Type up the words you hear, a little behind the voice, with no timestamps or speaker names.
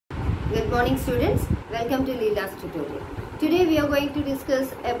Good morning students, welcome to LEELA'S tutorial. Today we are going to discuss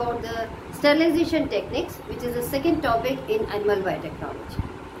about the sterilization techniques, which is the second topic in animal biotechnology.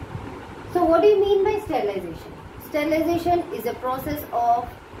 So what do you mean by sterilization? Sterilization is a process of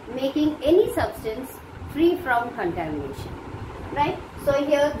making any substance free from contamination, right? So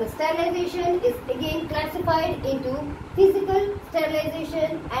here the sterilization is again classified into physical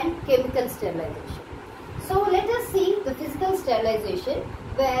sterilization and chemical sterilization. So let us see the physical sterilization,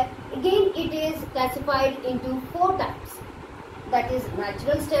 where again it is classified into 4 types. That is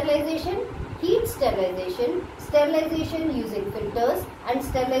natural sterilization, heat sterilization, sterilization using filters, and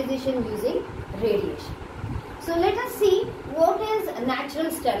sterilization using radiation. So let us see what is a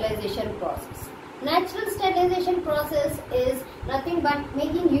natural sterilization process. Natural sterilization process is nothing but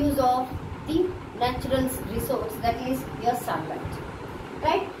making use of the natural resource, that is your sunlight.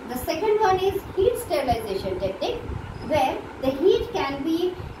 Right? The second one is heat sterilization technique, where the heat can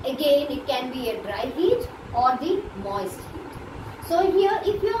be, again it can be a dry heat or the moist heat. So here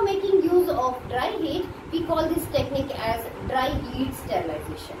if you are making use of dry heat, we call this technique as dry heat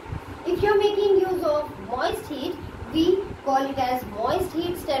sterilization. If you are making use of moist heat, we call it as moist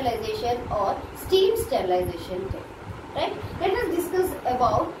heat sterilization or steam sterilization technique. Right? Let us discuss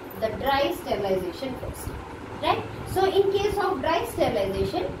about the dry sterilization first. Right? So in case of dry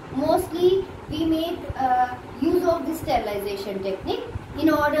sterilization, mostly we make use of this sterilization technique in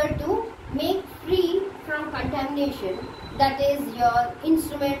order to make free from contamination, that is your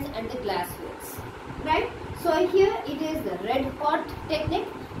instruments and the glasswares. Right? So here it is the red hot technique,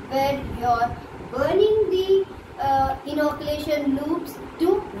 where you are burning the inoculation loops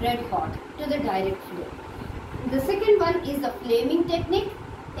to red hot, to the direct flame. The second one is the flaming technique.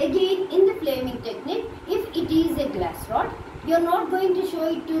 Again, in the flaming technique, if it is a glass rod, you are not going to show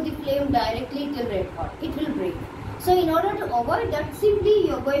it to the flame directly till red hot. It will break. So in order to avoid that, simply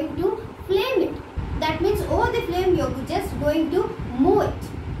you are going to flame it. That means over the flame you are just going to move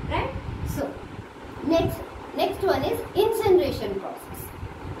it. Right? So next one is incineration process.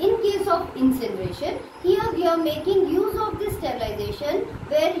 In case of incineration, here we are making use of this sterilization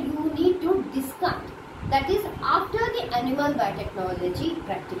where you need to discard. That is, after the animal biotechnology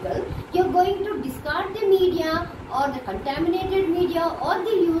practical, you are going to discard the media or the contaminated media or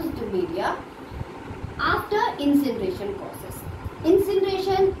the used media after incineration process.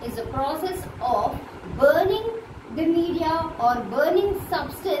 Incineration is a process of burning the media or burning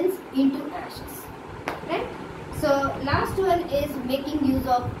substance into ashes. Right? So last one is making use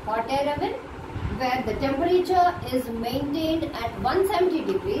of hot air oven, where the temperature is maintained at 170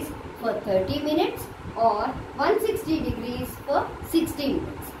 degrees for 30 minutes or 160 degrees for 60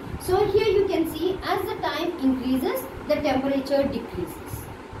 minutes. So here you can see as the time increases, the temperature decreases.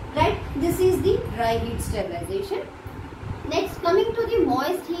 Right? This is the dry heat sterilization. Next, coming to the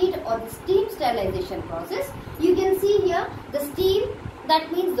moist heat or the steam sterilization process, you can see here the steam,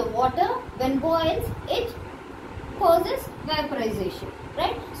 that means the water when boils, it causes vaporization.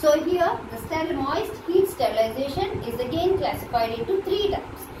 Right? So here the moist heat sterilization is again classified into 3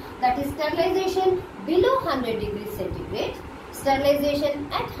 types. That is sterilization below 100 degrees centigrade, sterilization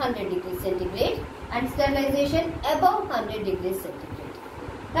at 100 degrees centigrade, and sterilization above 100 degrees centigrade.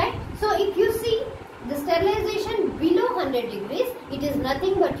 Right? So if you see the sterilization below 100 degrees, it is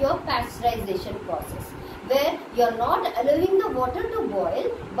nothing but your pasteurization process, where you are not allowing the water to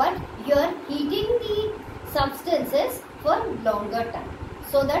boil, but you are heating the substances for longer time,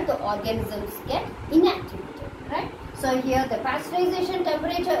 so that the organisms get inactivated. Right? So here the pasteurization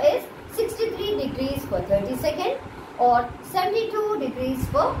temperature is 63 degrees for 30 seconds or 63 degrees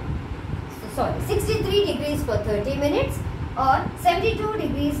for 30 minutes or 72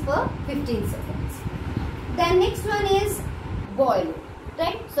 degrees for 15 seconds. Then next one is boiling.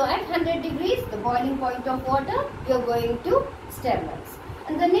 Right? So at 100 degrees, the boiling point of water, you are going to sterilize.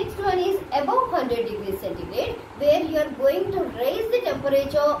 And the next one is above 100 degrees centigrade, where you are going to raise the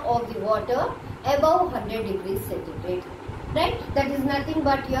temperature of the water above 100 degrees centigrade. Right? That is nothing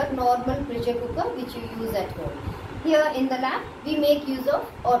but your normal pressure cooker which you use at home. Here in the lab, we make use of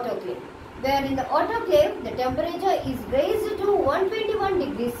autoclave, where in the autoclave, the temperature is raised to 121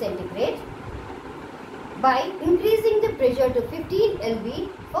 degrees centigrade by increasing the pressure to 15 lb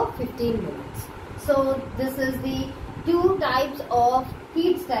for 15 minutes. So this is the 2 types of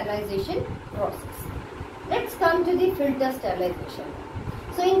heat sterilization process. Let's come to the filter sterilization.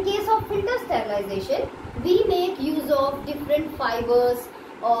 So in case of filter sterilization, we make use of different fibers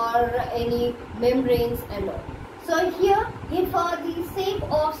or any membranes and all. So here, for the sake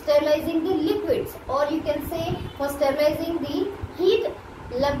of sterilizing the liquids, or you can say for sterilizing the heat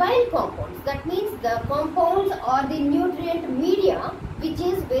labile compounds. That means the compounds or the nutrient media which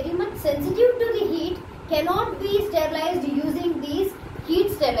is very much sensitive to the heat cannot be sterilized using these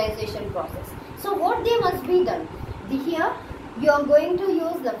heat sterilization process. So what they must be done? Here you are going to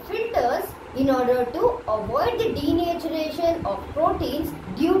use the filters in order to avoid the denaturation of proteins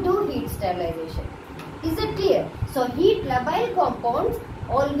due to heat sterilization. Is it clear? So heat labile compounds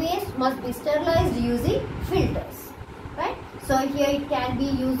always must be sterilized using filters, right? So here it can be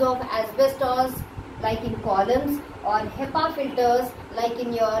use of asbestos like in columns, or HEPA filters like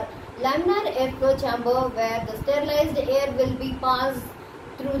in your laminar airflow chamber where the sterilized air will be passed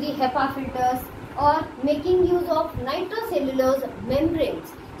through the HEPA filters, or making use of nitrocellulose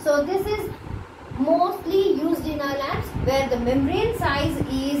membranes. So this is mostly used in our labs where the membrane size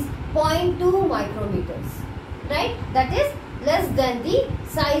is 0.2 micrometers, right? That is less than the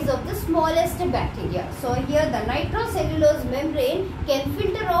size of the smallest bacteria. So here the nitrocellulose membrane can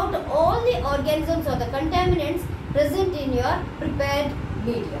filter out all the organisms or the contaminants present in your prepared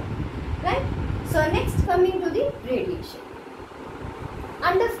media, right? So next, coming to the radiation.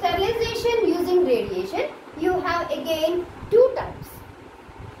 Under sterilization using radiation, you have again two types.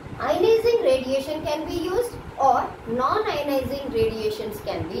 Ionizing radiation can be used or non-ionizing radiations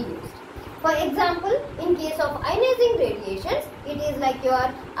can be used. For example, in case of ionizing radiations, it is like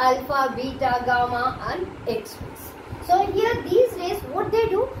your alpha, beta, gamma and X-rays. So here these rays, what they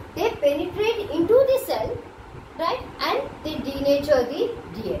do, they penetrate into the cell, right, and they denature the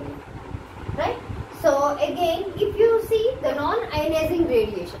DNA, right. So again, if you see the non-ionizing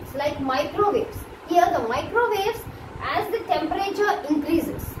radiations like microwaves, here the microwaves, as the temperature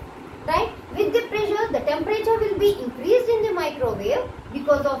increases, right, with the pressure the temperature will be increased in the microwave,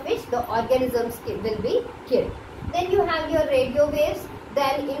 because of which the organisms will be killed. Then you have your radio waves,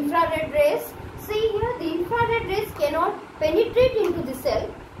 then infrared rays. See here the infrared rays cannot penetrate into the cell,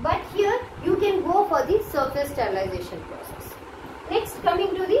 but here you can go for the surface sterilization process. Next,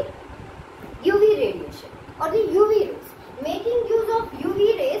 coming to the UV radiation or the UV rays. Making use of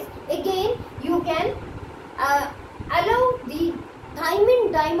UV rays, again you can allow the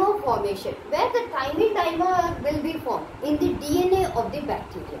thymine dimer formation, where the thymine dimer will be formed in the DNA of the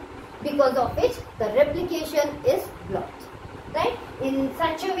bacteria, because of which the replication is blocked, right. In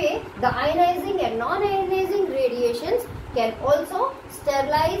such a way, the ionizing and non-ionizing radiations can also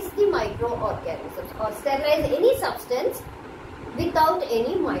sterilize the microorganisms or sterilize any substance without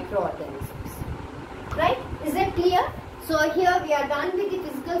any microorganisms, right. Is that clear? So here we are done with the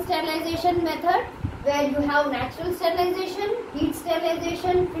physical sterilization method, where you have natural sterilization, heat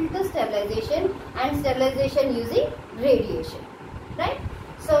sterilization, filter sterilization and sterilization using radiation, right.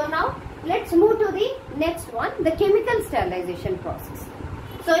 So now let's move to the next one, the chemical sterilization process.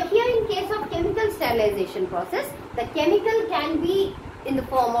 So here in case of chemical sterilization process, the chemical can be in the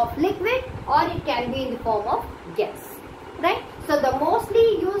form of liquid or it can be in the form of gas, right. So the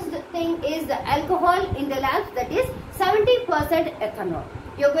mostly used thing is the alcohol in the labs, that is 70% ethanol.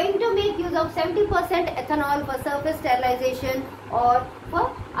 You are going to make use of 70% ethanol for surface sterilization or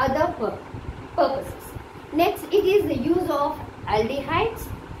for other purposes. Next, it is the use of aldehydes,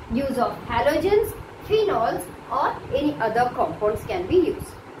 use of halogens, phenols or any other compounds can be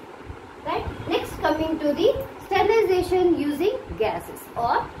used, right. Next, coming to the sterilization using gases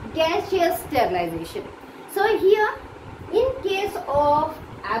or gaseous sterilization. So here, in case of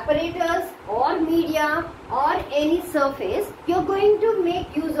apparatus or media or any surface, you are going to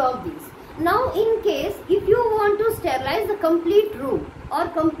make use of these. Now in case if you want to sterilize the complete room or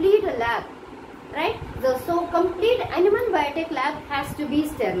complete lab, right, so complete animal biotech lab has to be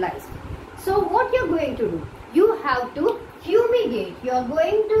sterilized. So what you are going to do, you have to fumigate. You are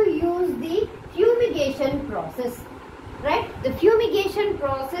going to use the fumigation process, right. The fumigation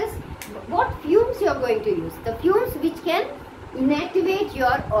process, what fumes you are going to use? The fumes which can inactivate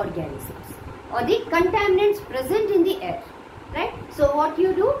your organisms or the contaminants present in the air, right. So what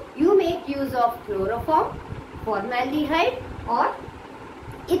you do, you make use of chloroform, formaldehyde or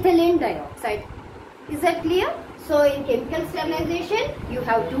ethylene dioxide. Is that clear? So in chemical sterilization you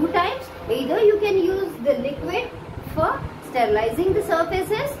have two types. Either you can use the liquid for sterilizing the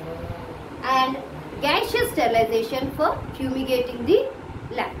surfaces and gaseous sterilization for fumigating the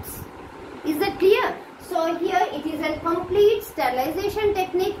labs. Is that clear? So here it is a complete sterilization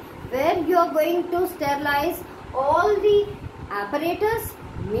technique where you are going to sterilize all the apparatus,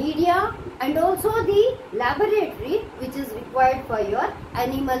 media and also the laboratory which is required for your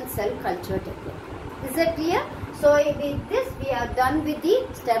animal cell culture technique. Is that clear? So with this we are done with the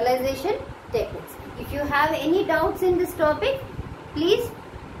sterilization techniques. If you have any doubts in this topic, please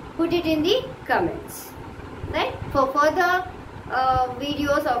put it in the comments, right. For further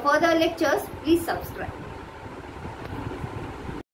videos or further lectures, please subscribe.